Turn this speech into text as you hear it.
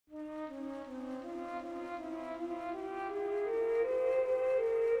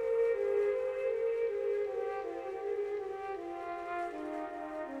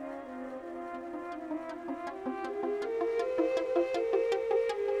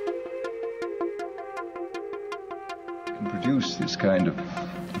produce this kind of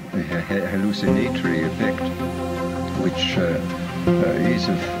hallucinatory effect, which is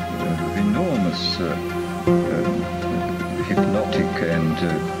of enormous hypnotic and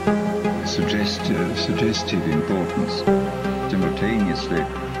suggestive importance. Simultaneously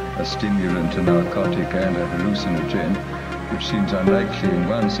a stimulant, a narcotic, and a hallucinogen, which seems unlikely in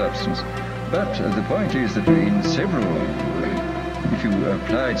one substance. But the point is that in if you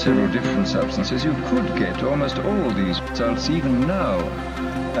applied several different substances, you could get almost all these results even now.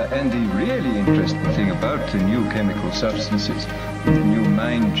 And the really interesting thing about the new chemical substances, the new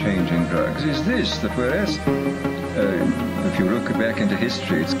mind-changing drugs, is this, that whereas if you look back into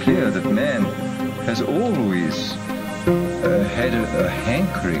history, it's clear that man has always had a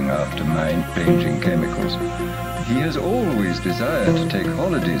hankering after mind-changing chemicals. He has always desired to take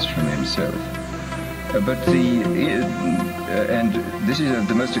holidays from himself. And this is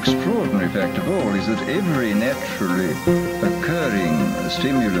the most extraordinary fact of all, is that every naturally occurring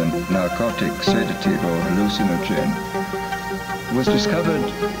stimulant, narcotic, sedative, or hallucinogen was discovered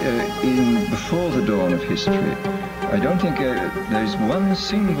before the dawn of history. I don't think there is one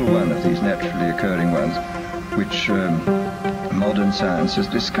single one of these naturally occurring ones which modern science has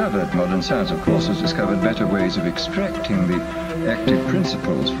discovered. Modern science, of course, has discovered better ways of extracting the active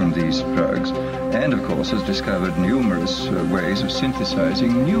principles from these drugs, and of course has discovered numerous ways of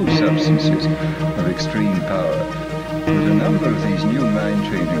synthesizing new substances of extreme power. But a number of these new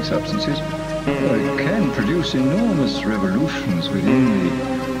mind-changing substances can produce enormous revolutions within the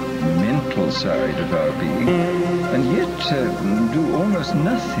mental side of our being, and yet do almost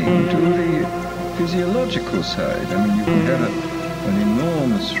nothing to the physiological side. I mean, you can have an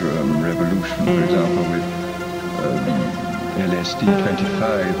enormous revolution, for example, with LSD-25,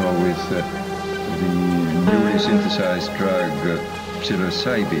 or with the newly synthesized drug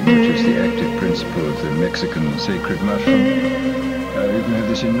psilocybin, which is the active principle of the Mexican sacred mushroom. You can have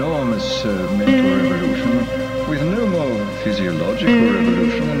this enormous mental revolution with no more physiological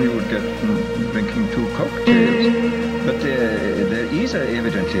revolution than you would get from drinking 2 cocktails. But there is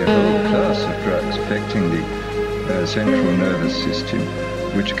evidently a whole class of drugs affecting the central nervous system,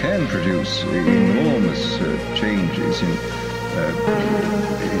 which can produce enormous changes in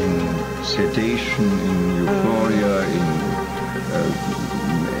sedation, in euphoria, in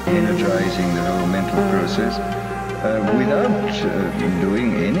energizing the whole mental process, without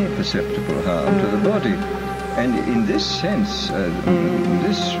doing any perceptible harm to the body. And in this sense,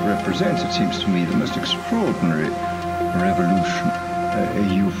 this represents, it seems to me, the most extraordinary revolution, a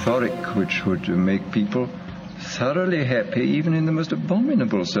euphoric which would make people thoroughly happy even in the most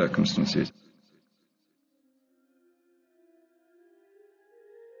abominable circumstances.